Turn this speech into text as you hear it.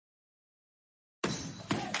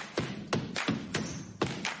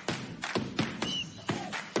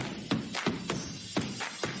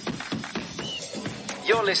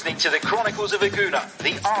You're listening to the Chronicles of Aguna,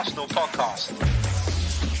 the Arsenal podcast.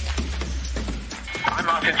 I'm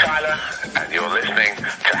Martin Tyler, and you're listening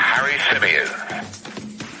to Harry Symeou.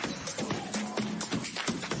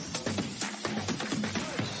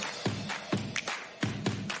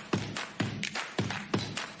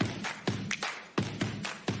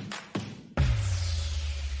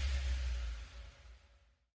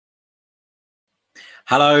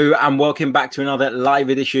 Hello and welcome back to another live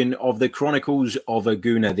edition of the Chronicles of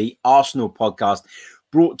Aguna, the Arsenal podcast,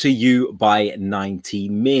 brought to you by 90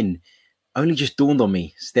 Min. Only just dawned on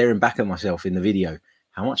me, staring back at myself in the video,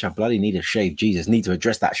 how much I bloody need a shave. Jesus, need to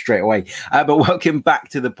address that straight away. But welcome back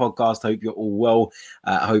to the podcast. Hope you're all well.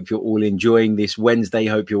 Hope you're all enjoying this Wednesday.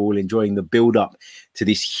 Hope you're all enjoying the build-up to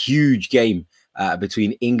this huge game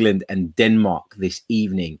between England and Denmark this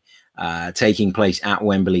evening. Taking place at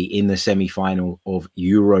Wembley in the semi-final of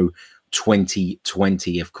Euro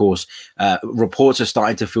 2020. Of course, reports are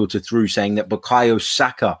starting to filter through saying that Bukayo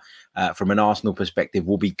Saka, from an Arsenal perspective,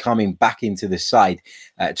 will be coming back into the side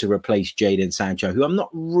to replace Jadon Sancho, who I'm not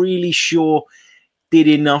really sure did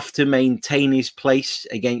enough to maintain his place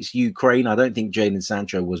against Ukraine. I don't think Jadon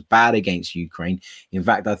Sancho was bad against Ukraine. In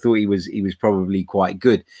fact, I thought he was probably quite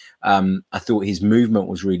good. I thought his movement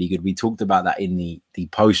was really good. We talked about that in the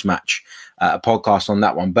post-match podcast on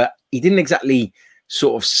that one, but he didn't exactly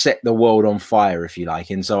sort of set the world on fire, if you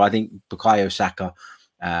like. And so I think Bukayo Saka,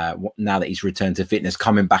 now that he's returned to fitness,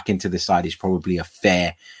 coming back into the side is probably a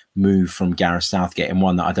fair move from Gareth Southgate, and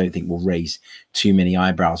one that I don't think will raise too many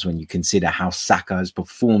eyebrows when you consider how Saka has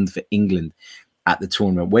performed for England at the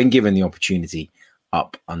tournament when given the opportunity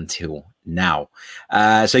up until now.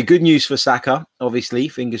 So good news for Saka, obviously.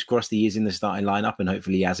 Fingers crossed he is in the starting lineup and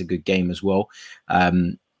hopefully he has a good game as well.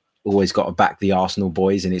 Always got to back the Arsenal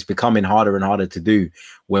boys, and it's becoming harder and harder to do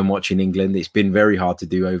when watching England. It's been very hard to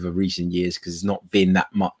do over recent years because there's not been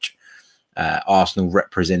that much Arsenal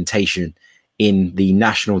representation in the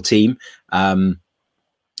national team. And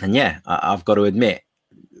yeah, I've got to admit,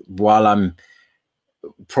 while I'm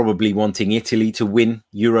probably wanting Italy to win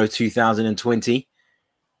Euro 2020,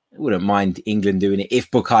 I wouldn't mind England doing it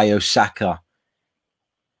if Bukayo Saka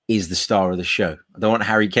is the star of the show. I don't want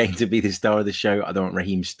Harry Kane to be the star of the show. I don't want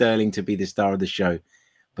Raheem Sterling to be the star of the show.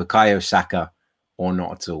 Bukayo Saka or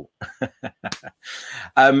not at all.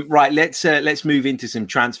 Right, let's move into some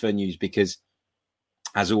transfer news because,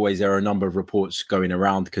 as always, there are a number of reports going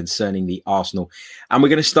around concerning the Arsenal. And we're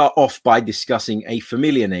going to start off by discussing a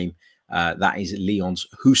familiar name. That is Lyon's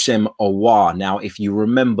Houssem Aouar. Now, if you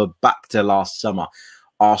remember back to last summer,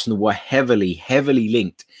 Arsenal were heavily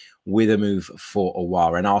linked with a move for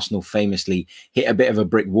Aouar. And Arsenal famously hit a bit of a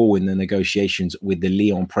brick wall in the negotiations with the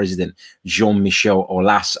Lyon president, Jean-Michel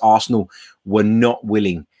Aulas. Arsenal were not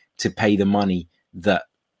willing to pay the money that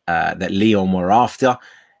Lyon were after.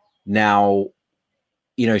 Now,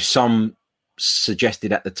 you know, some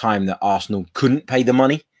suggested at the time that Arsenal couldn't pay the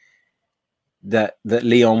money that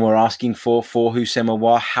Lyon were asking for Houssem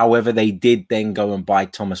Aouar. However, they did then go and buy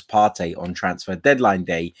Thomas Partey on transfer deadline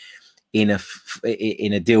day in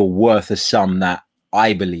a deal worth a sum that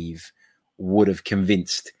I believe would have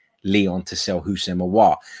convinced Lyon to sell Houssem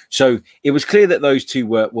Aouar. So it was clear that those two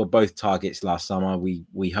were both targets last summer.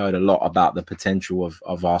 We heard a lot about the potential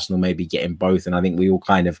of Arsenal maybe getting both, and I think we all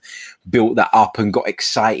kind of built that up and got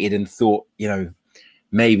excited and thought, you know,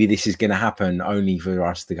 maybe this is going to happen, only for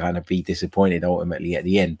us to kind of be disappointed ultimately at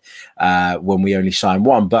the end when we only signed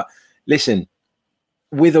one. But listen,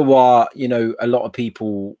 with Aouar, you know, a lot of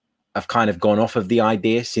people have kind of gone off of the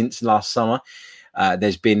idea since last summer.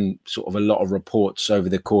 There's been sort of a lot of reports over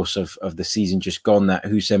the course of the season just gone that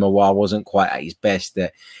Houssem Aouar wasn't quite at his best,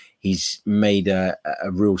 that he's made a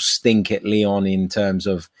real stink at Lyon in terms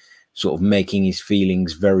of sort of making his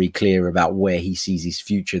feelings very clear about where he sees his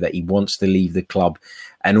future, that he wants to leave the club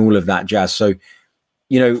and all of that jazz. So,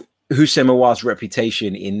 you know, Houssem Aouar's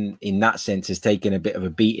reputation in that sense has taken a bit of a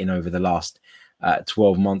beating over the last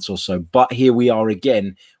 12 months or so. But here we are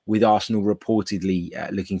again with Arsenal reportedly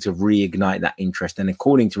looking to reignite that interest. And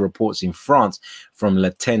according to reports in France from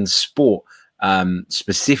Le Temps Sport,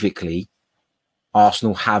 specifically,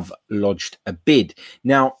 Arsenal have lodged a bid.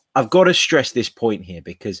 Now, I've got to stress this point here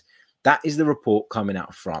because that is the report coming out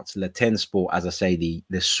of France. Le Temps Sport, as I say,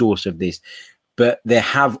 the source of this. But there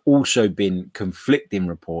have also been conflicting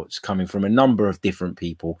reports coming from a number of different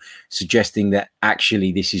people suggesting that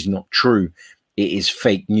actually this is not true. It is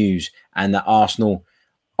fake news, and that Arsenal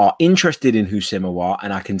are interested in Houssem Aouar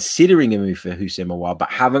and are considering a move for Houssem Aouar, but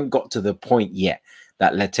haven't got to the point yet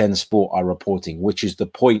that Le Temps Sport are reporting, which is the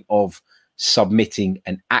point of submitting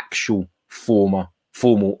an actual formal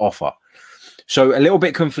offer. So a little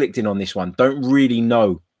bit conflicting on this one. Don't really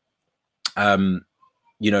know,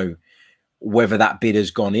 whether that bid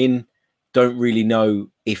has gone in. Don't really know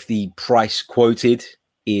if the price quoted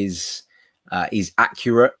is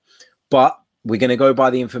accurate. But we're going to go by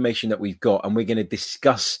the information that we've got, and we're going to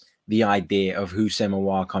discuss the idea of Houssem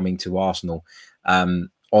Aouar coming to Arsenal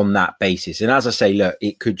on that basis. And as I say, look,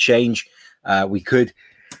 it could change. We could,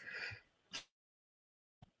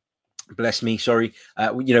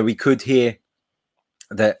 we could hear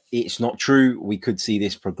that it's not true. We could see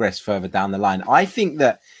this progress further down the line. I think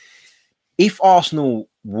that if Arsenal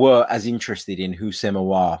were as interested in Houssem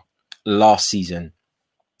Aouar last season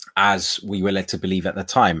as we were led to believe at the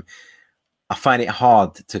time, I find it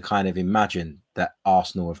hard to kind of imagine that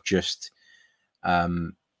Arsenal have just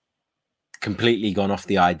completely gone off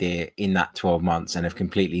the idea in that 12 months and have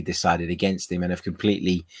completely decided against him and have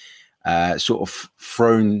completely sort of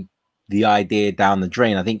thrown the idea down the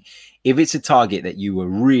drain. I think if it's a target that you were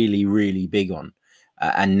really, really big on,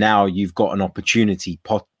 and now you've got an opportunity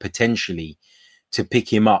potentially to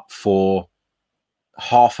pick him up for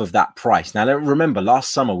half of that price. Now, remember,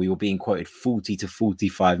 last summer we were being quoted 40 to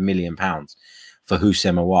 45 million pounds for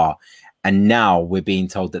Houssem Aouar. And now we're being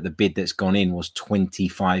told that the bid that's gone in was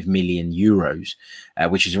 25 million euros,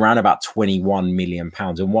 which is around about 21 million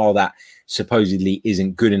pounds. And while that supposedly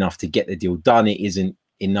isn't good enough to get the deal done, it isn't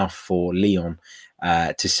enough for Lyon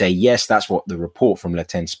to say yes. That's what the report from Le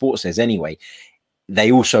 10 Sport says anyway.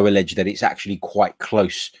 They also allege that it's actually quite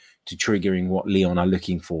close to triggering what Lyon are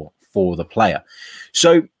looking for the player.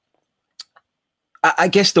 So I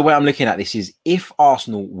guess the way I'm looking at this is, if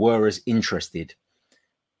Arsenal were as interested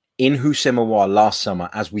in Houssem Aouar last summer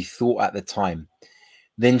as we thought at the time,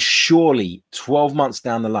 then surely 12 months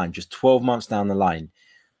down the line, just 12 months down the line,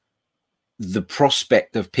 the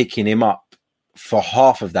prospect of picking him up for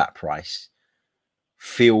half of that price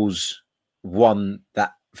feels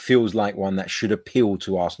like one that should appeal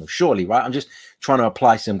to Arsenal. Surely, right? I'm just trying to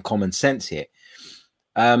apply some common sense here.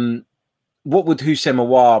 What would Houssem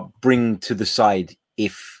Aouar bring to the side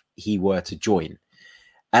if he were to join?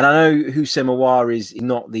 And I know Houssem Aouar is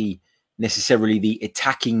not necessarily the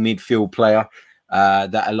attacking midfield player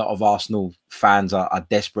that a lot of Arsenal fans are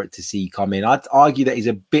desperate to see come in. I'd argue that he's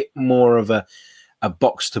a bit more of a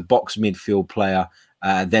box-to-box midfield player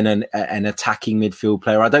than an attacking midfield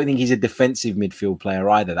player. I don't think he's a defensive midfield player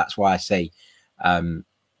either. That's why I say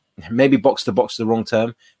maybe box-to-box is the wrong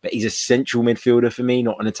term, but he's a central midfielder for me,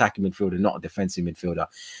 not an attacking midfielder, not a defensive midfielder.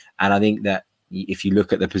 And I think that if you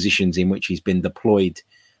look at the positions in which he's been deployed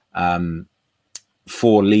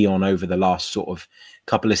for Lyon over the last sort of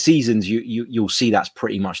couple of seasons, you'll see that's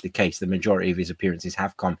pretty much the case. The majority of his appearances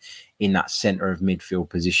have come in that centre of midfield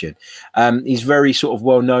position. He's very sort of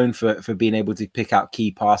well known for being able to pick out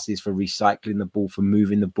key passes, for recycling the ball, for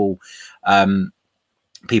moving the ball.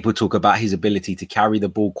 People talk about his ability to carry the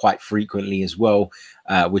ball quite frequently as well,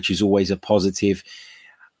 which is always a positive.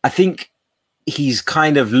 I think he's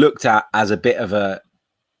kind of looked at as a bit of I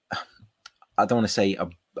don't want to say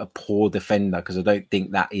a poor defender, because I don't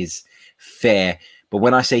think that is fair. But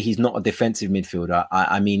when I say he's not a defensive midfielder,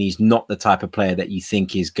 I mean he's not the type of player that you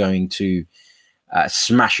think is going to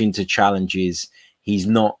smash into challenges. He's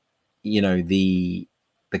not, the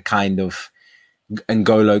kind of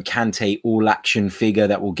N'Golo Kante all-action figure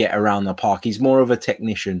that will get around the park. He's more of a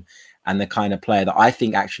technician and the kind of player that I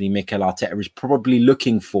think actually Mikel Arteta is probably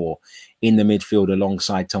looking for in the midfield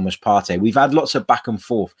alongside Thomas Partey. We've had lots of back and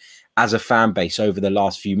forth as a fan base over the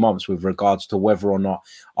last few months with regards to whether or not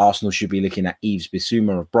Arsenal should be looking at Yves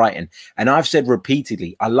Bissouma of Brighton. And I've said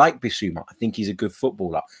repeatedly, I like Bissouma. I think he's a good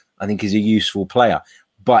footballer. I think he's a useful player.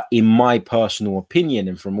 But in my personal opinion,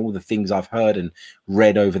 and from all the things I've heard and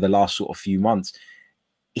read over the last sort of few months,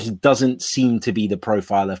 he doesn't seem to be the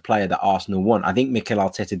profile of player that Arsenal want. I think Mikel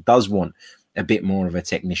Arteta does want a bit more of a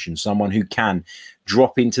technician, someone who can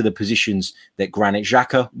drop into the positions that Granit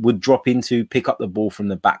Xhaka would drop into, pick up the ball from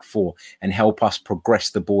the back four and help us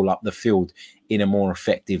progress the ball up the field in a more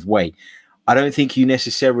effective way. I don't think you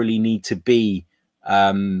necessarily need to be,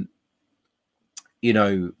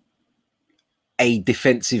 a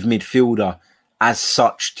defensive midfielder as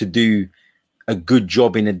such to do a good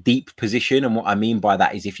job in a deep position. And what I mean by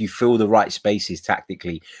that is if you fill the right spaces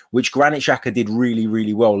tactically, which Granit Xhaka did really,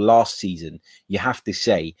 really well last season, you have to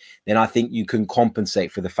say, then I think you can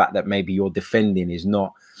compensate for the fact that maybe your defending is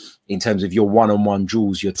not, in terms of your one-on-one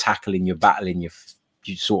duels, you're tackling, you're battling, you're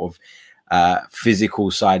sort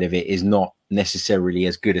physical side of it is not necessarily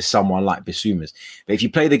as good as someone like Bissouma's. But if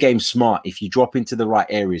you play the game smart, if you drop into the right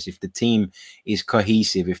areas, if the team is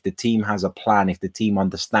cohesive, if the team has a plan, if the team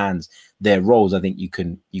understands their roles, I think you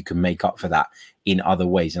can make up for that in other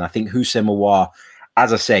ways. And I think Houssem Aouar,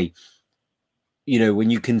 as I say, when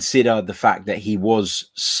you consider the fact that he was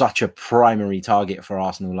such a primary target for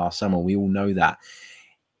Arsenal last summer, we all know that.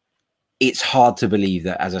 It's hard to believe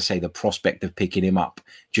that, as I say, the prospect of picking him up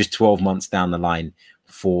just 12 months down the line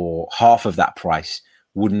for half of that price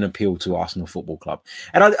wouldn't appeal to Arsenal Football Club.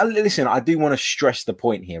 And I do want to stress the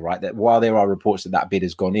point here, right, that while there are reports that bid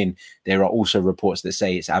has gone in, there are also reports that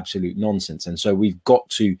say it's absolute nonsense. And so we've got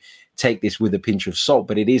to take this with a pinch of salt,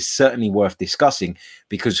 but it is certainly worth discussing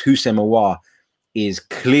because Houssem Aouar is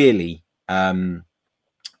clearly a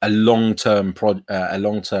long-term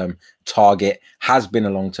target, has been a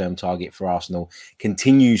long-term target for Arsenal,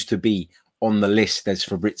 continues to be on the list, as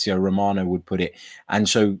Fabrizio Romano would put it. And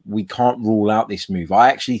so we can't rule out this move. I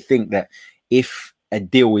actually think that if a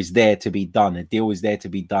deal is there to be done,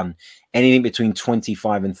 anything between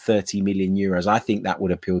 25 and 30 million euros, I think that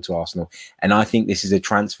would appeal to Arsenal. And I think this is a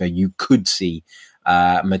transfer you could see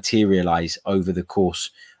materialize over the course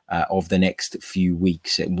of the next few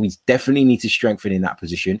weeks. And we definitely need to strengthen in that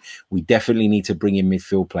position. We definitely need to bring in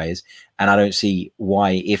midfield players. And I don't see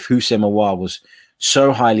why, if Houssem Aouar was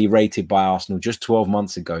so highly rated by Arsenal just 12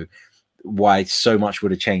 months ago, why so much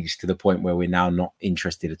would have changed to the point where we're now not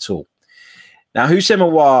interested at all. Now, Houssem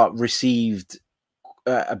Aouar received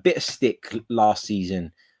a bit of stick last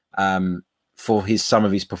season for some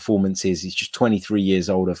of his performances. He's just 23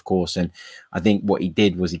 years old, of course. And I think what he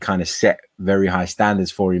did was he kind of set very high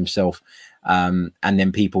standards for himself. And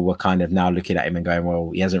then people were kind of now looking at him and going,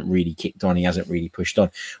 well, he hasn't really kicked on. He hasn't really pushed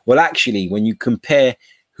on. Well, actually, when you compare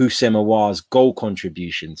Houssem Aouar's goal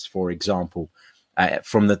contributions, for example,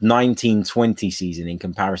 from the 1920 season in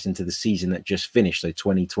comparison to the season that just finished, so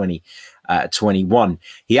 2020-21,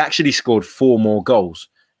 he actually scored 4 more goals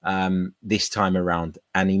this time around,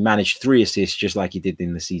 and he managed 3 assists just like he did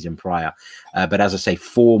in the season prior. But as I say,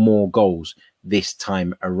 4 more goals this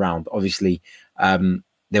time around. Obviously,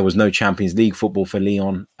 there was no Champions League football for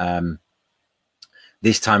Lyon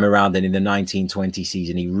this time around, and in the 1920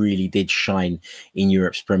 season, he really did shine in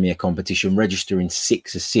Europe's premier competition, registering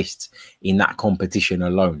 6 assists in that competition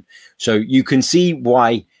alone. So you can see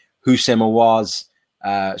why Houssem Aouar's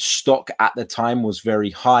stock at the time was very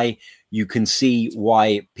high. You can see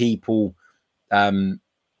why people, have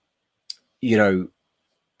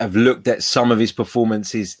looked at some of his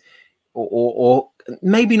performances, or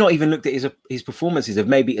maybe not even looked at his performances, have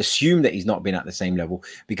maybe assumed that he's not been at the same level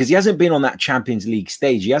because he hasn't been on that Champions League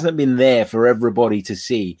stage. He hasn't been there for everybody to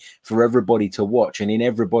see, for everybody to watch, and in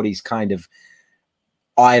everybody's kind of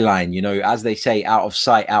eye line. As they say, out of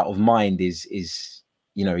sight, out of mind is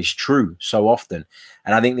true so often.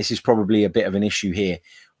 And I think this is probably a bit of an issue here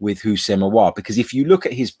with Houssem Aouar, because if you look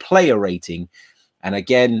at his player rating, and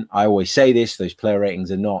again, I always say this, those player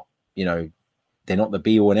ratings are not, they're not the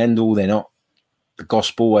be all and end all. They're not the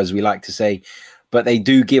gospel, as we like to say, but they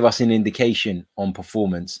do give us an indication on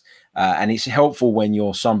performance. And it's helpful when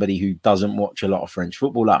you're somebody who doesn't watch a lot of French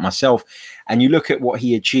football like myself, and you look at what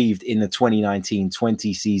he achieved in the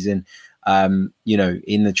 2019-20 season. In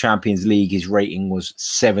the Champions League, his rating was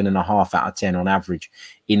 7.5 out of 10 on average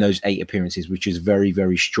in those 8 appearances, which is very,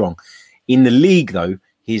 very strong. In the league, though,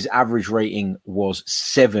 his average rating was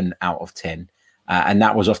 7 out of 10. And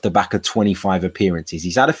that was off the back of 25 appearances.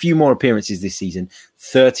 He's had a few more appearances this season,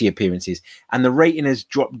 30 appearances, and the rating has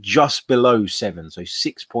dropped just below 7. So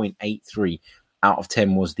 6.83 out of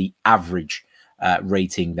 10 was the average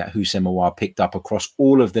rating that Houssem Aouar picked up across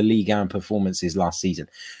all of the Ligue 1 performances last season.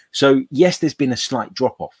 So yes, there's been a slight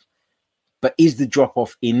drop-off, but is the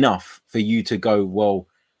drop-off enough for you to go, well,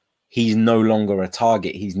 he's no longer a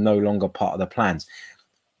target, he's no longer part of the plans?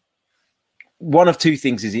 One of two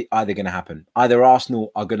things is either going to happen. Either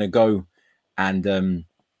Arsenal are going to go and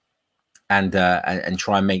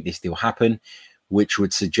try and make this deal happen, which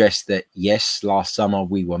would suggest that, yes, last summer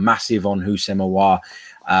we were massive on Houssem Aouar.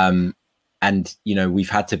 And,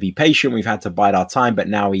 we've had to be patient. We've had to bide our time. But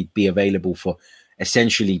now he'd be available for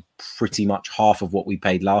essentially pretty much half of what we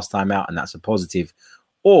paid last time out. And that's a positive.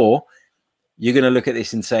 Or you're going to look at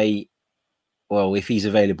this and say, well, if he's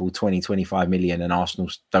available 20-25 million and Arsenal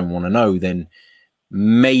don't want to know, then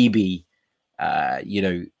maybe,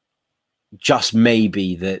 just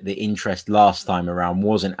maybe the interest last time around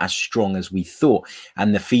wasn't as strong as we thought.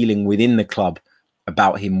 And the feeling within the club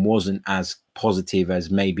about him wasn't as positive as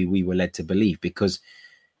maybe we were led to believe. Because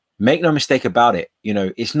make no mistake about it,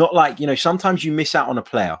 it's not like, sometimes you miss out on a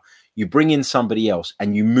player. you bring in somebody else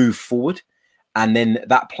and you move forward, and then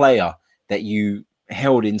that player that you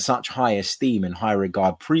held in such high esteem and high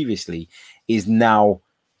regard previously is now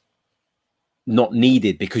not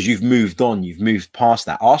needed because you've moved on, you've moved past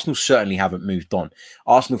that. Arsenal certainly haven't moved on.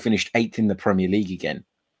 Arsenal finished 8th in the Premier League again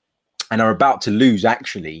and are about to lose,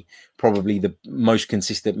 actually, probably the most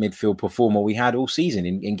consistent midfield performer we had all season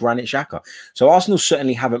in Granit Xhaka. So Arsenal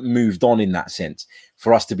certainly haven't moved on in that sense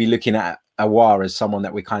for us to be looking at Aouar as someone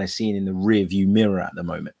that we're kind of seeing in the rear view mirror at the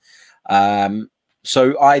moment.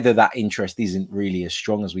 So either that interest isn't really as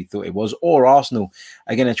strong as we thought it was, or Arsenal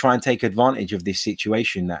are going to try and take advantage of this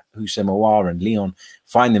situation that Houssem Aouar and Lyon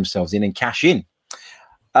find themselves in and cash in.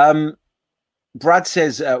 Brad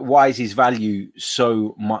says, why is his value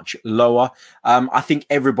so much lower? I think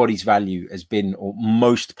everybody's value has been, or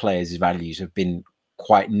most players' values have been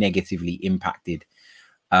quite negatively impacted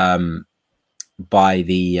by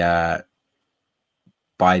the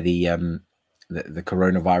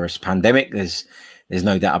coronavirus pandemic. There's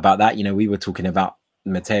no doubt about that. You know, we were talking about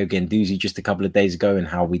Matteo Guendouzi just a couple of days ago and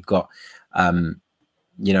how we'd got,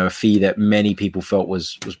 a fee that many people felt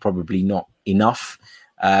was probably not enough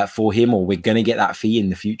for him, or we're going to get that fee in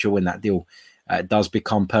the future when that deal does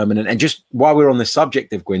become permanent. And just while we're on the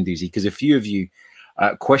subject of Guendouzi, because a few of you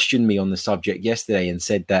questioned me on the subject yesterday and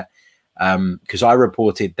said that, because I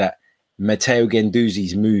reported that Matteo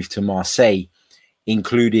Guendouzi's move to Marseille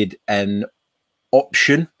included an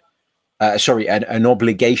option, an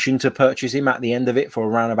obligation to purchase him at the end of it for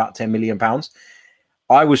around about £10 million.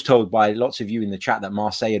 I was told by lots of you in the chat that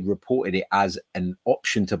Marseille had reported it as an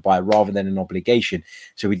option to buy rather than an obligation.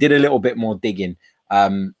 So we did a little bit more digging.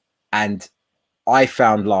 And I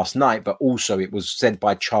found last night, but also it was said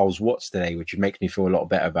by Charles Watts today, which makes me feel a lot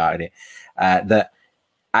better about it, that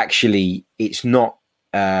actually it's not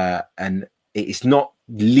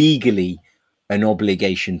legally an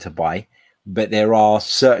obligation to buy, but there are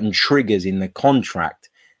certain triggers in the contract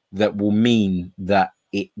that will mean that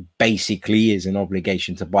it basically is an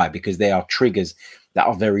obligation to buy, because they are triggers that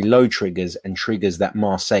are very low triggers and triggers that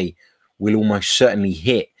Marseille will almost certainly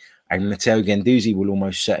hit, and Matteo Guendouzi will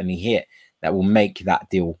almost certainly hit, that will make that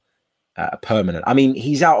deal permanent. I mean,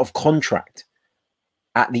 he's out of contract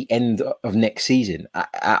at the end of next season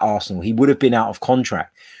at Arsenal. He would have been out of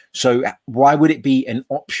contract. So why would it be an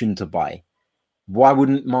option to buy? Why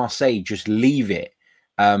wouldn't Marseille just leave it,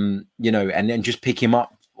 and then just pick him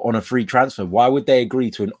up on a free transfer? Why would they agree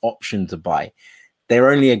to an option to buy? They're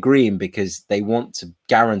only agreeing because they want to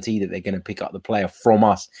guarantee that they're going to pick up the player from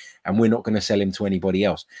us and we're not going to sell him to anybody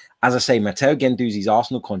else. As I say, Matteo Guendouzi's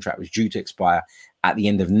Arsenal contract was due to expire at the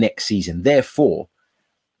end of next season. Therefore,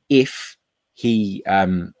 if he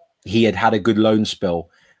had a good loan spell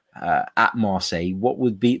at Marseille, what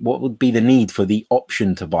would be the need for the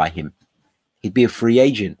option to buy him? He'd be a free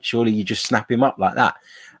agent. Surely you just snap him up like that.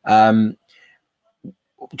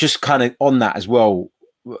 Just kind of on that as well,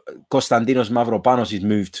 Konstantinos Mavropanos'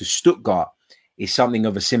 move to Stuttgart is something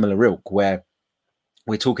of a similar ilk, where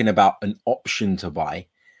we're talking about an option to buy.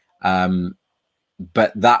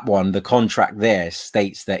 But that one, the contract there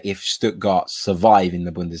states that if Stuttgart survive in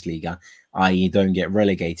the Bundesliga, i.e. don't get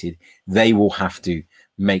relegated, they will have to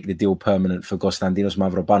make the deal permanent for Konstantinos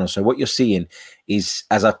Mavropanos. So what you're seeing is,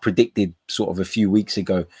 as I predicted sort of a few weeks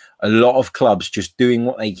ago, a lot of clubs just doing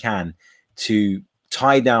what they can to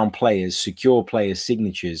tie down players, secure players'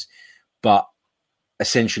 signatures, but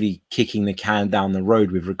essentially kicking the can down the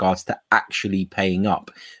road with regards to actually paying up,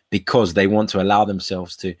 because they want to allow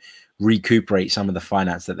themselves to recuperate some of the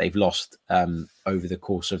finance that they've lost over the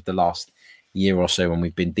course of the last year or so when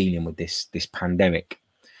we've been dealing with this pandemic.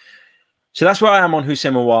 So that's where I am on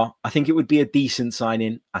Houssem Aouar. I think it would be a decent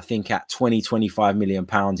signing. I think at £20-25 million,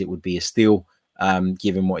 it would be a steal,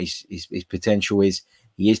 given what his potential is.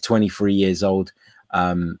 He is 23 years old.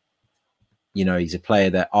 He's a player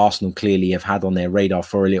that Arsenal clearly have had on their radar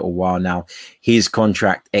for a little while now. His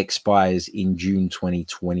contract expires in June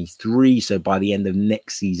 2023. So by the end of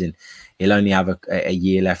next season, he'll only have a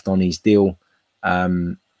year left on his deal,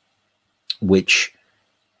 which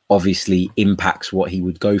obviously impacts what he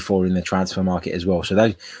would go for in the transfer market as well. So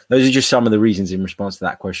those are just some of the reasons in response to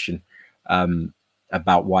that question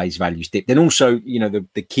about why his value's dipped. And also,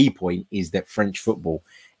 the key point is that French football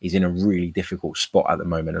is in a really difficult spot at the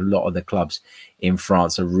moment. A lot of the clubs in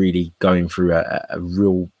France are really going through a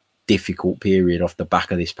real difficult period off the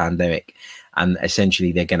back of this pandemic. And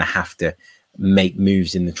essentially, they're going to have to make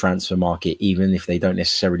moves in the transfer market, even if they don't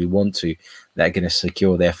necessarily want to. They're going to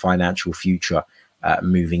secure their financial future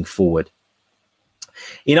moving forward.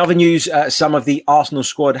 In other news, some of the Arsenal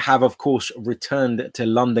squad have, of course, returned to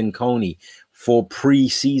London Colney for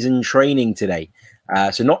pre-season training today.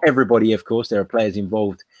 So not everybody, of course. There are players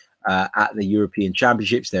involved at the European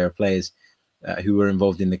Championships. There are players who were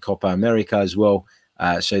involved in the Copa America as well.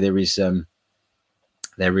 So there is a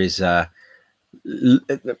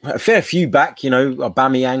fair few back.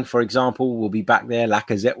 Aubameyang, for example, will be back there.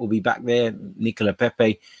 Lacazette will be back there. Nicola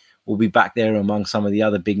Pepe will be back there among some of the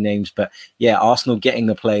other big names. But yeah, Arsenal getting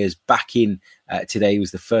the players back in today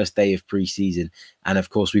was the first day of pre-season. And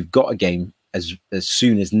of course, we've got a game as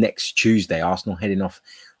soon as next Tuesday. Arsenal heading off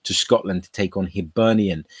to Scotland to take on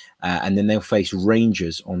Hibernian. And then they'll face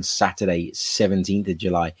Rangers on Saturday, 17th of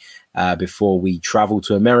July, before we travel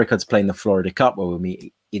to America to play in the Florida Cup, where we'll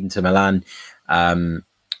meet Inter Milan,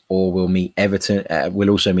 or we'll meet Everton. We'll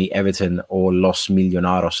also meet Everton or Los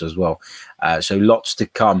Millonarios as well. So lots to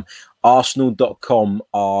come. Arsenal.com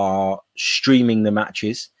are streaming the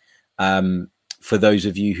matches. For those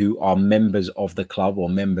of you who are members of the club or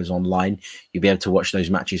members online, you'll be able to watch those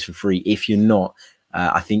matches for free. If you're not,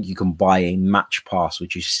 I think you can buy a match pass,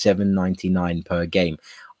 which is $7.99 per game.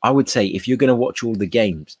 I would say if you're going to watch all the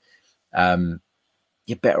games,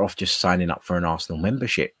 you're better off just signing up for an Arsenal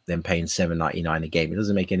membership than paying $7.99 a game. It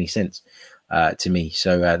doesn't make any sense to me.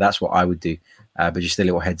 So that's what I would do. But just a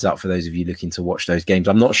little heads up for those of you looking to watch those games.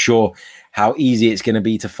 I'm not sure how easy it's going to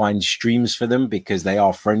be to find streams for them because they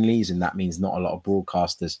are friendlies, and that means not a lot of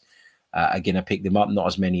broadcasters are going to pick them up. Not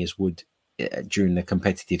as many as would during the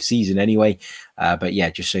competitive season anyway. But yeah,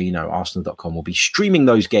 just so you know, Arsenal.com will be streaming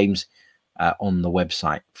those games on the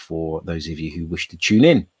website for those of you who wish to tune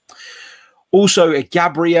in. Also,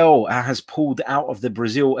 Gabriel has pulled out of the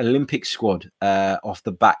Brazil Olympic squad off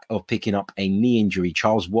the back of picking up a knee injury.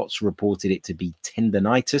 Charles Watts reported it to be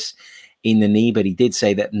tendonitis in the knee, but he did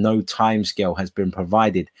say that no timescale has been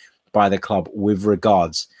provided by the club with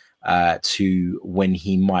regards to when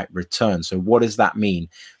he might return. So what does that mean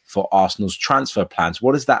for Arsenal's transfer plans?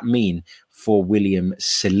 What does that mean for William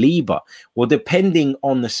Saliba? Well, depending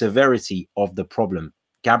on the severity of the problem,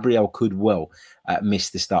 Gabriel could well miss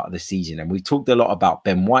the start of the season. And we've talked a lot about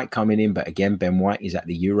Ben White coming in, but again, Ben White is at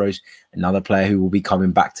the Euros, another player who will be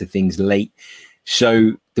coming back to things late.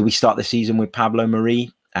 So do we start the season with Pablo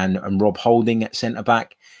Mari and Rob Holding at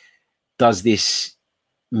centre-back? Does this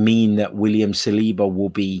mean that William Saliba will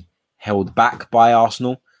be held back by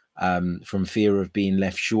Arsenal from fear of being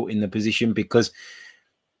left short in the position? Because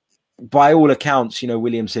by all accounts,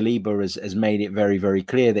 William Saliba has made it very, very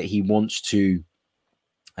clear that he wants to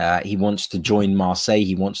join Marseille.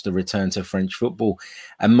 He wants to return to French football.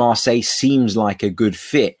 And Marseille seems like a good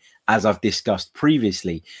fit, as I've discussed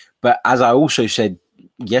previously. But as I also said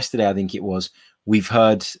yesterday, I think it was, we've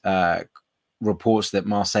heard reports that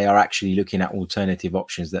Marseille are actually looking at alternative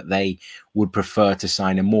options, that they would prefer to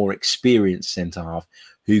sign a more experienced centre-half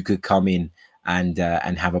who could come in and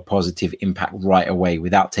have a positive impact right away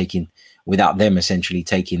without them essentially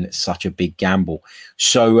taking such a big gamble.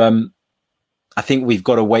 So, I think we've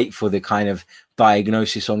got to wait for the kind of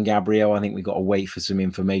diagnosis on Gabriel. I think we've got to wait for some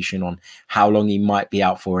information on how long he might be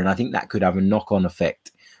out for. And I think that could have a knock-on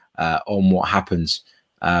effect on what happens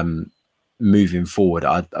moving forward.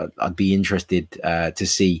 I'd be interested to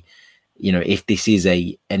see, if this is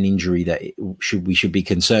an injury that we should be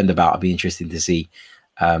concerned about. I'd be interested to see,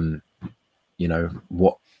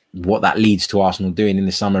 what that leads to Arsenal doing in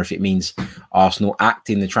the summer, if it means Arsenal act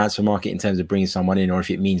in the transfer market in terms of bringing someone in, or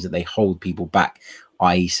if it means that they hold people back,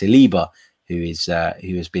 i.e. Saliba, who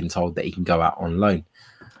has been told that he can go out on loan.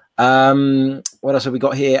 What else have we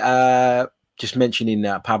got here? Just mentioning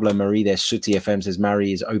Pablo Mari there. Suti FM says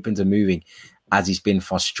Mari is open to moving as he's been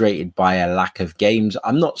frustrated by a lack of games.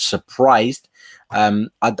 I'm not surprised. I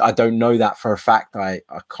don't know that for a fact. I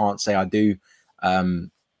can't say I do.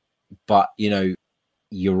 But,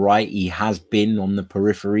 you're right. He has been on the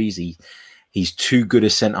peripheries. He's too good a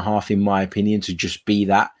centre-half, in my opinion, to just be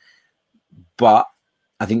that. But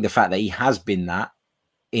I think the fact that he has been that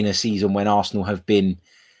in a season when Arsenal have been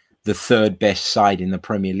the third best side in the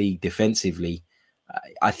Premier League defensively,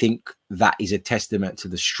 I think that is a testament to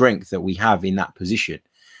the strength that we have in that position.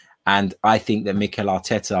 And I think that Mikel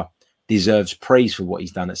Arteta deserves praise for what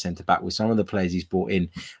he's done at centre-back with some of the players he's brought in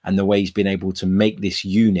and the way he's been able to make this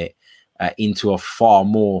unit into a far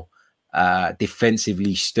more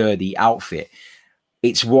defensively sturdy outfit.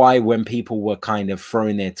 It's why when people were kind of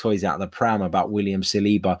throwing their toys out of the pram about William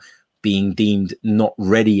Saliba being deemed not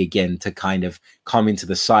ready again to kind of come into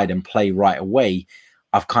the side and play right away,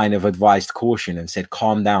 I've kind of advised caution and said,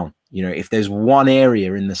 calm down. If there's one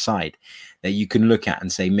area in the side that you can look at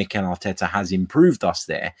and say Mikel Arteta has improved us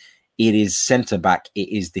there, it is centre back, it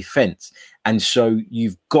is defence. And so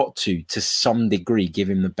you've got to some degree, give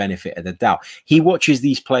him the benefit of the doubt. He watches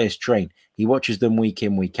these players train. He watches them week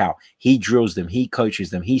in, week out. He drills them. He coaches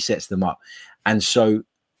them. He sets them up. And so,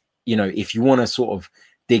 you know, if you want to sort of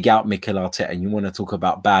dig out Mikel Arteta and you want to talk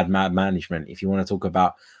about bad management, if you want to talk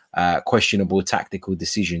about questionable tactical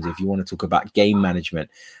decisions, if you want to talk about game management,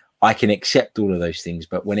 I can accept all of those things.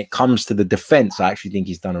 But when it comes to the defense, I actually think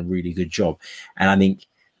he's done a really good job. And I think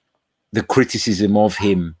the criticism of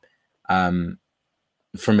him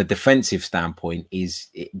from a defensive standpoint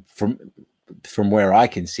from where I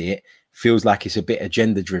can see it, feels like it's a bit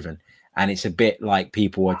agenda driven. And it's a bit like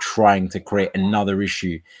people are trying to create another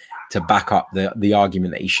issue to back up the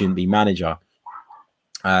argument that he shouldn't be manager.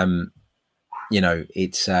 You know,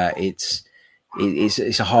 it's a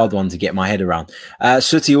hard one to get my head around.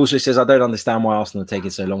 Sooty also says, I don't understand why Arsenal are taking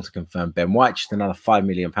so long to confirm Ben White. Just another £5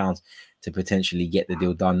 million to potentially get the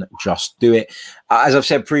deal done. Just do it. As I've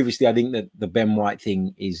said previously, I think that the Ben White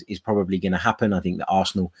thing is probably going to happen. I think that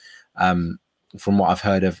Arsenal, from what I've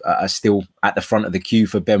heard of, are still at the front of the queue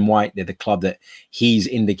for Ben White. They're the club that he's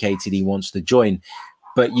indicated he wants to join.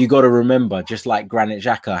 But you got to remember, just like Granit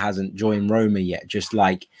Xhaka hasn't joined Roma yet, just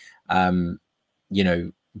like, you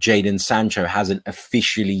know, Jadon Sancho hasn't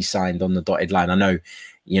officially signed on the dotted line. I know,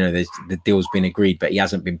 you know, the deal's been agreed, but he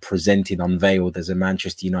hasn't been presented, unveiled as a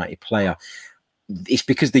Manchester United player. It's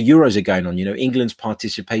because the Euros are going on. You know, England's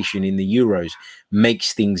participation in the Euros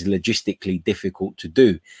makes things logistically difficult to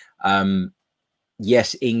do.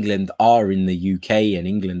 Yes, England are in the UK and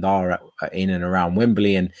England are in and around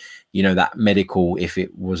Wembley. And, you know, that medical, if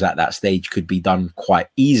it was at that stage, could be done quite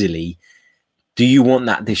easily. Do you want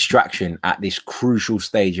that distraction at this crucial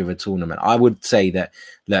stage of a tournament? I would say that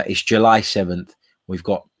it's July 7th. We've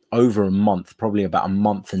got over a month, probably about a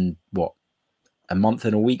month and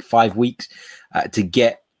a week, 5 weeks to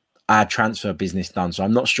get our transfer business done. So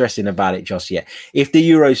I'm not stressing about it just yet. If the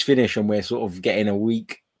Euros finish and we're sort of getting a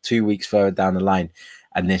week, 2 weeks further down the line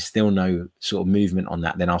and there's still no sort of movement on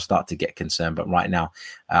that, then I'll start to get concerned. But right now,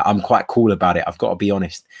 I'm quite cool about it. I've got to be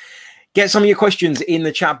honest. Get some of your questions in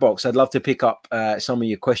the chat box. I'd love to pick up some of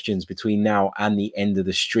your questions between now and the end of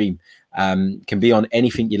the stream. Can be on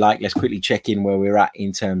anything you like. Let's quickly check in where we're at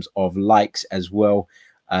in terms of likes as well.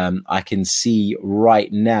 I can see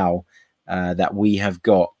right now that we have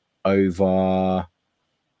got over...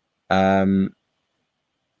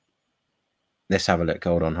 let's have a look.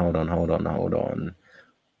 Hold on.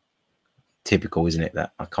 Typical, isn't it,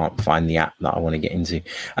 that I can't find the app that I want to get into.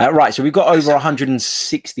 Right, so we've got over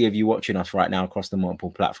 160 of you watching us right now across the multiple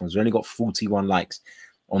platforms. We've only got 41 likes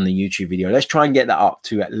on the YouTube video. Let's try and get that up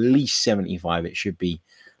to at least 75. It should be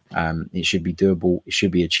doable. It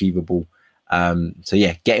should be achievable. So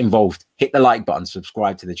yeah, get involved. Hit the like button.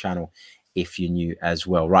 Subscribe to the channel if you're new as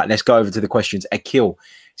well. Right, let's go over to the questions. Akil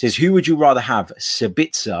says, who would you rather have,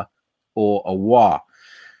 Sabitzer or Aouar?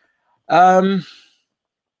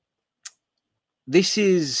 This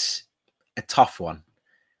is a tough one.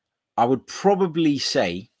 I would probably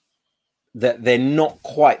say that they're not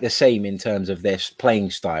quite the same in terms of their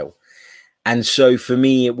playing style. And so for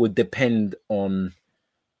me, it would depend on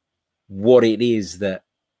what it is that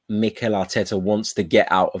Mikel Arteta wants to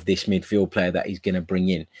get out of this midfield player that he's going to bring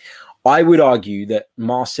in. I would argue that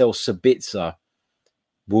Marcel Sabitzer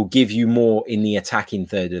will give you more in the attacking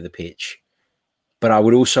third of the pitch. But I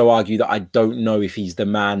would also argue that I don't know if he's the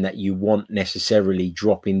man that you want necessarily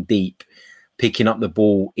dropping deep, picking up the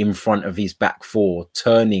ball in front of his back four,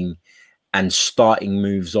 turning and starting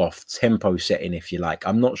moves off, tempo setting, if you like.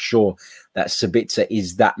 I'm not sure that Sabitzer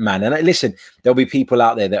is that man. And listen, there'll be people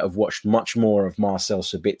out there that have watched much more of Marcel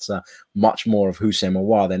Sabitzer, much more of Houssem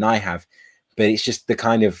Aouar than I have. But it's just the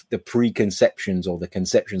kind of the preconceptions or the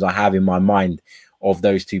conceptions I have in my mind of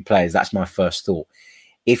those two players. That's my first thought.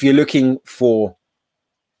 If you're looking for...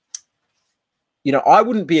 You know, I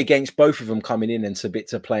wouldn't be against both of them coming in and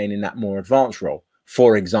Sabitzer playing in that more advanced role,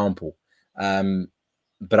 for example.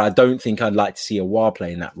 But I don't think I'd like to see Aouar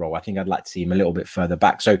play in that role. I think I'd like to see him a little bit further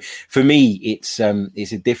back. So for me, it's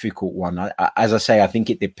a difficult one. As I say, I think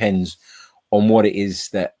it depends on what it is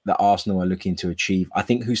that Arsenal are looking to achieve. I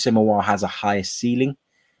think Houssem Aouar has a higher ceiling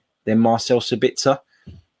than Marcel Sabitzer,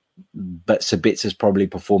 but Sabitzer's probably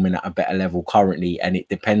performing at a better level currently, and it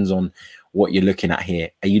depends on what you're looking at here.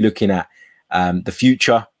 Are you looking at the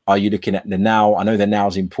future? Are you looking at the now? I know the now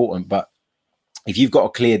is important, but if you've got a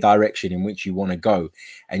clear direction in which you want to go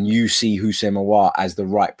and you see Houssem Aouar as the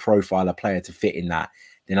right profile of player to fit in that,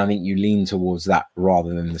 then I think you lean towards that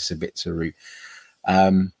rather than the Sabitzer route.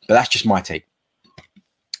 But that's just my take.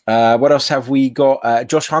 What else have we got?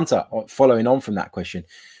 Josh Hunter, following on from that question.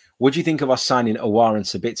 What do you think of us signing Aouar and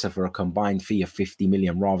Sabitzer for a combined fee of 50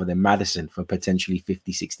 million rather than Maddison for potentially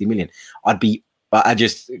 50, 60 million? I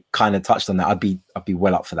just kind of touched on that. I'd be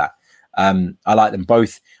well up for that. I like them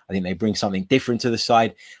both. I think they bring something different to the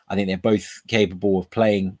side. I think they're both capable of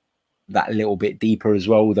playing that little bit deeper as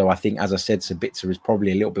well. Although I think, as I said, Sabitzer is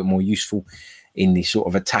probably a little bit more useful in the sort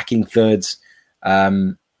of attacking thirds.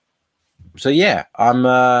 So yeah,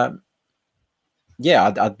 I'd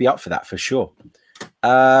be up for that for sure.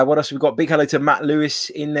 What else we've got? Big hello to Matt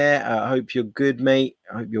Lewis in there. I hope you're good, mate.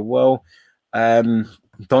 I hope you're well.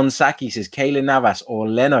 Don Saki says, Keylor Navas or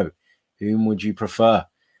Leno, whom would you prefer?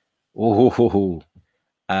 That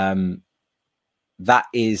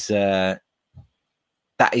is a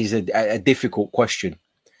difficult question.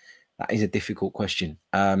 That is a difficult question.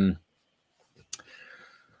 I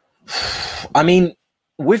mean,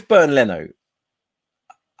 with Bernd Leno,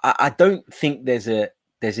 I don't think there's an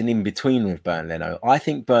in-between with Bernd Leno. I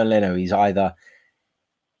think Bernd Leno is either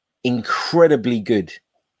incredibly good,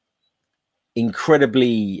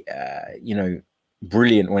 incredibly,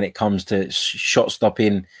 brilliant when it comes to shot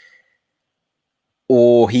stopping,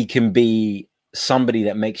 or he can be somebody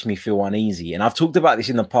that makes me feel uneasy. And I've talked about this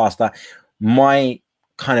in the past, that my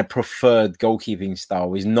kind of preferred goalkeeping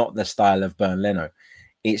style is not the style of Bernd Leno.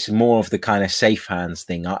 It's more of the kind of safe hands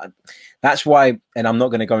thing. That's why, and I'm not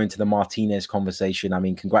going to go into the Martinez conversation. I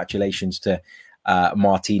mean, congratulations to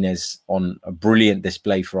Martinez on a brilliant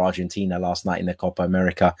display for Argentina last night in the Copa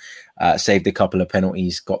America. Saved a couple of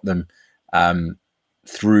penalties, got them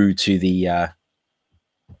through to the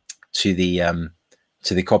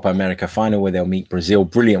Copa America final, where they'll meet Brazil.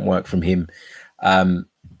 Brilliant work from him. And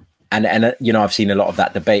I've seen a lot of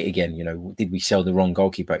that debate again. Did we sell the wrong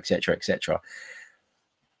goalkeeper, etc., etc.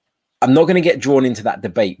 I'm not going to get drawn into that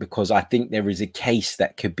debate, because I think there is a case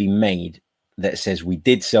that could be made that says we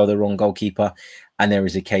did sell the wrong goalkeeper, and there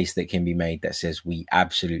is a case that can be made that says we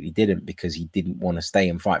absolutely didn't, because he didn't want to stay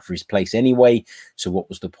and fight for his place anyway. So what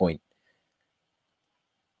was the point?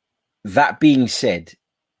 That being said,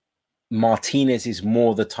 Martinez is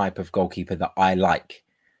more the type of goalkeeper that I like.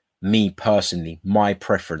 Me personally, my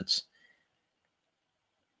preference.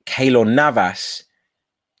 Keylor Navas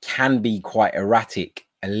can be quite erratic,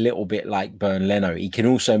 a little bit like Bernd Leno. He can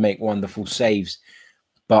also make wonderful saves,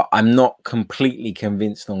 but I'm not completely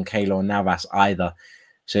convinced on Keylor Navas either.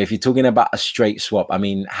 So if you're talking about a straight swap, I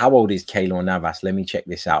mean, how old is Keylor Navas? Let me check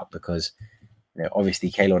this out, because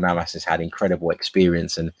obviously Keylor Navas has had incredible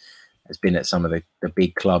experience and has been at some of the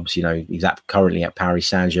big clubs. He's currently at Paris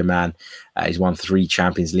Saint-Germain. He's won 3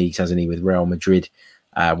 Champions Leagues, hasn't he, with Real Madrid,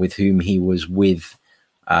 with whom he was with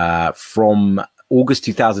from August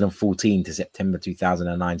 2014 to September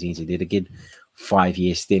 2019. So he did a good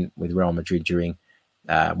 5-year stint with Real Madrid during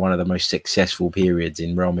one of the most successful periods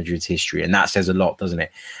in Real Madrid's history. And that says a lot, doesn't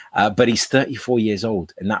it? But he's 34 years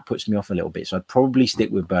old, and that puts me off a little bit. So I'd probably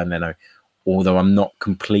stick with Bernd Leno, although I'm not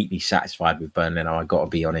completely satisfied with Bernd Leno, I've got to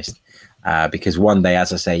be honest. Because one day,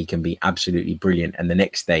 as I say, he can be absolutely brilliant, and the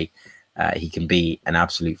next day he can be an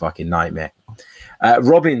absolute fucking nightmare.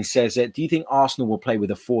 Robin says, do you think Arsenal will play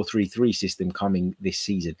with a 4-3-3 system coming this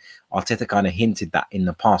season? Arteta kind of hinted that in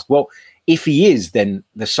the past. Well, if he is, then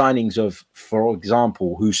the signings of, for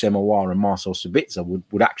example, Houssem, Aouar and Marcel Sabitzer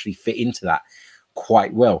would actually fit into that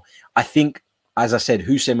quite well. I think, as I said,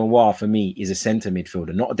 Houssem Aouar for me is a centre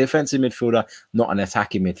midfielder, not a defensive midfielder, not an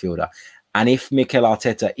attacking midfielder. And if Mikel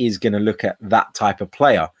Arteta is going to look at that type of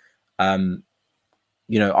player, I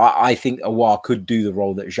think Aouar could do the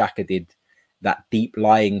role that Xhaka did, that deep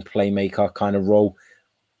lying playmaker kind of role.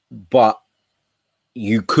 But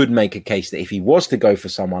you could make a case that if he was to go for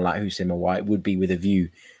someone like Houssem Aouar, it would be with a view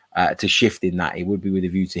to shifting that. It would be with a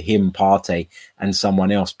view to him, Partey, and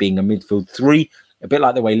someone else being a midfield 3, a bit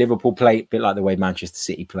like the way Liverpool play, a bit like the way Manchester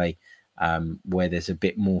City play, where there's a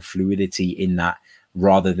bit more fluidity in that,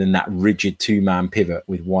 rather than that rigid 2-man pivot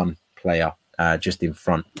with one player just in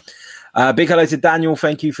front. Big hello to Daniel.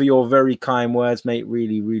 Thank you for your very kind words, mate.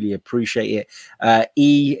 Really, really appreciate it.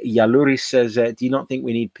 E. Yaluris says, do you not think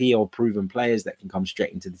we need PL proven players that can come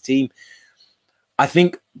straight into the team? I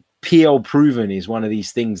think PL proven is one of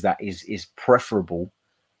these things that is preferable,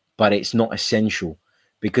 but it's not essential,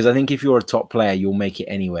 because I think if you're a top player, you'll make it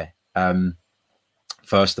anywhere.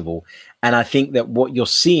 First of all. And I think that what you're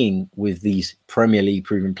seeing with these Premier League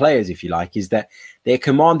proven players, if you like, is that they're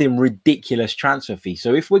commanding ridiculous transfer fees.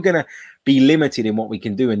 So if we're going to be limited in what we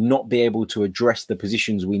can do and not be able to address the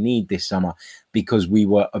positions we need this summer because we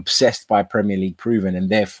were obsessed by Premier League proven and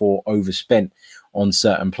therefore overspent on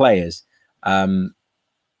certain players, then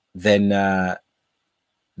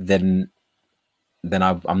then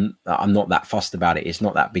I'm not that fussed about it. It's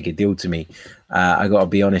not that big a deal to me. I got to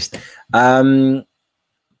be honest.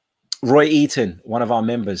 Roy Eaton, one of our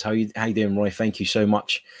members. How you doing, Roy? Thank you so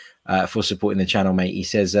much for supporting the channel, mate. He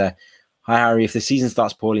says, "Hi Harry, if the season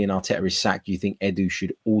starts poorly and Arteta is sacked, do you think Edu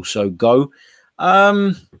should also go?"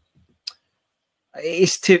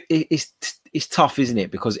 It's tough, isn't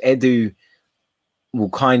it? Because Edu will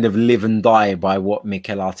kind of live and die by what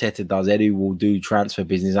Mikel Arteta does. Edu will do transfer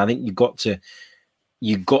business. I think you got to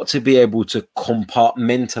be able to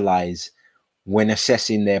compartmentalize when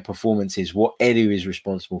assessing their performances, what Edu is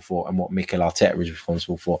responsible for and what Mikel Arteta is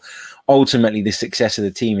responsible for. Ultimately, the success of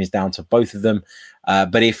the team is down to both of them.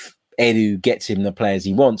 But if Edu gets him the players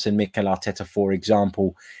he wants and Mikel Arteta, for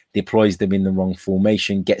example, deploys them in the wrong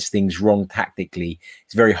formation, gets things wrong tactically,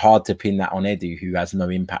 it's very hard to pin that on Edu, who has no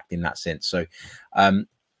impact in that sense. So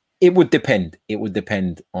it would depend. It would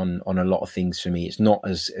depend on a lot of things for me. It's not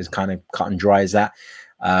as kind of cut and dry as that.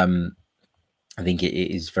 I think it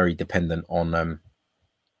is very dependent on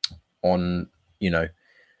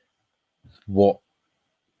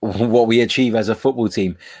what we achieve as a football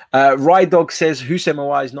team. Rye Dog says Houssem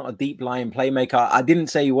Aouar is not a deep lying playmaker. I didn't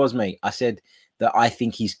say he was, mate. I said that I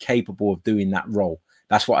think he's capable of doing that role.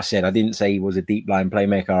 That's what I said. I didn't say he was a deep line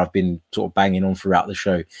playmaker. I've been sort of banging on throughout the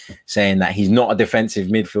show saying that he's not a defensive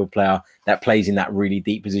midfield player that plays in that really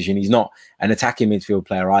deep position. He's not an attacking midfield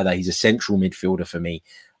player either. He's a central midfielder for me.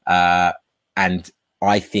 And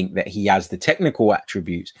I think that he has the technical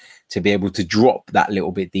attributes to be able to drop that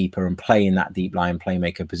little bit deeper and play in that deep line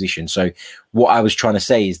playmaker position. So what I was trying to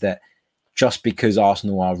say is that just because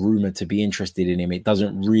Arsenal are rumoured to be interested in him, it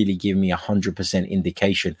doesn't really give me 100%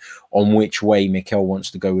 indication on which way Mikel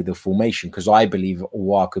wants to go with the formation, because I believe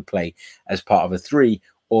Aouar could play as part of a 3,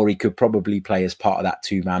 or he could probably play as part of that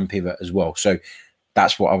 2-man pivot as well. So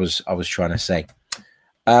that's what I was trying to say.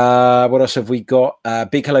 What else have we got?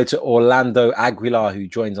 Big hello to Orlando Aguilar, who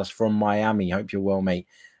joins us from Miami. Hope you're well, mate.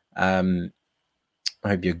 I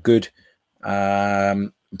hope you're good.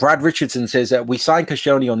 Brad Richardson says that we signed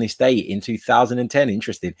Koscielny on this day in 2010.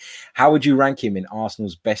 Interesting. How would you rank him in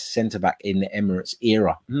Arsenal's best centre-back in the Emirates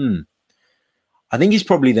era? I think he's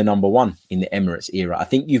probably the number 1 in the Emirates era. I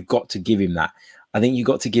think you've got to give him that. I think you've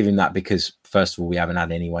got to give him that because, first of all, we haven't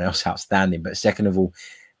had anyone else outstanding. But second of all,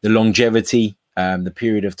 the longevity, the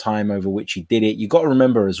period of time over which he did it. You've got to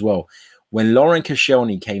remember as well, when Laurent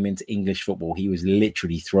Koscielny came into English football, he was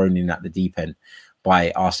literally thrown in at the deep end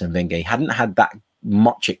by Arsene Wenger. He hadn't had that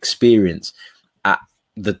much experience at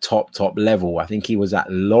the top level. I think he was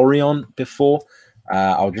at Lorient before.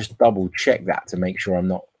 I'll just double check that to make sure I'm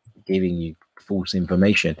not giving you false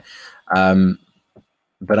information.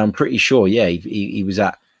 But I'm pretty sure, yeah, he was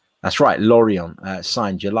at, that's right, Lorient,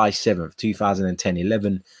 signed July 7th, 2010,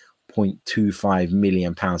 11.25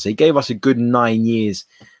 million pounds. So he gave us a good 9 years,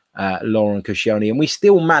 Laurent Koscielny, and we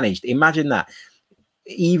still managed, imagine that,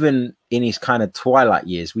 even in his kind of twilight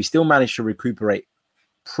years, we still managed to recuperate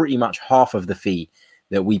pretty much half of the fee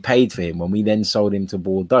that we paid for him when we then sold him to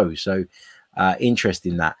Bordeaux. So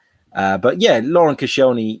interesting that. But yeah, Laurent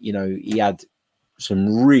Koscielny, you know, he had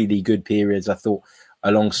some really good periods. I thought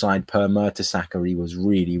alongside Per Mertesacker, he was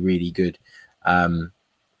really, really good. You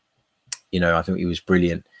know, I think he was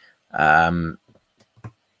brilliant. But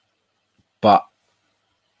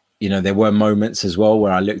you know, there were moments as well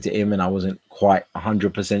where I looked at him and I wasn't quite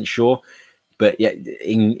 100% sure. But yeah,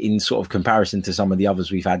 in sort of comparison to some of the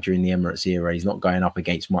others we've had during the Emirates era, he's not going up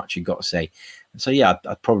against much, you've got to say. So yeah,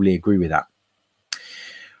 I'd probably agree with that.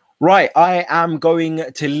 Right, I am going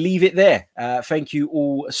to leave it there. Thank you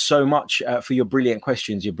all so much for your brilliant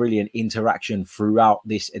questions, your brilliant interaction throughout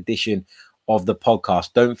this edition of the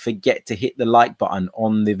podcast. Don't forget to hit the like button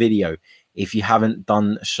on the video if you haven't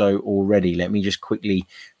done so already. Let me just quickly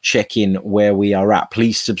check in where we are at.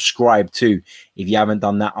 Please subscribe too if you haven't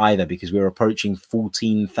done that either, because we're approaching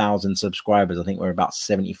 14,000 subscribers. I think we're about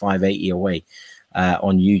 75, 80 away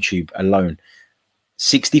on YouTube alone.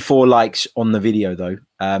 64 likes on the video though.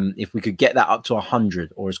 If we could get that up to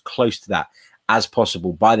 100 or as close to that as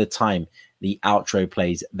possible by the time the outro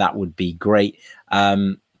plays, that would be great.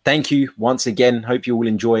 Thank you once again. Hope you all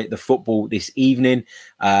enjoy the football this evening.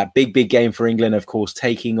 Big game for England, of course,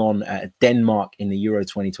 taking on Denmark in the Euro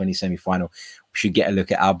 2020 semi-final. We should get a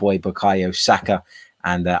look at our boy Bukayo Saka,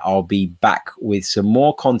 and I'll be back with some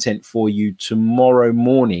more content for you tomorrow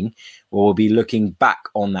morning, where we'll be looking back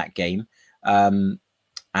on that game, and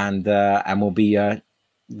we'll be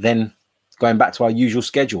then going back to our usual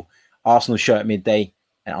schedule. Arsenal show at midday,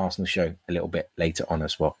 and Arsenal show a little bit later on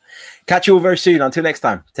as well. Catch you all very soon. Until next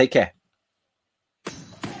time, take care.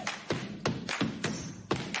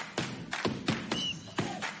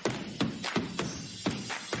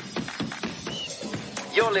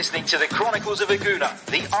 You're listening to the Chronicles of a Gooner,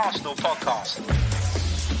 the Arsenal podcast.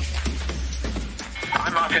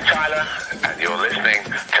 I'm Martin Tyler, and you're listening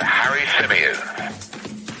to Harry Symeou.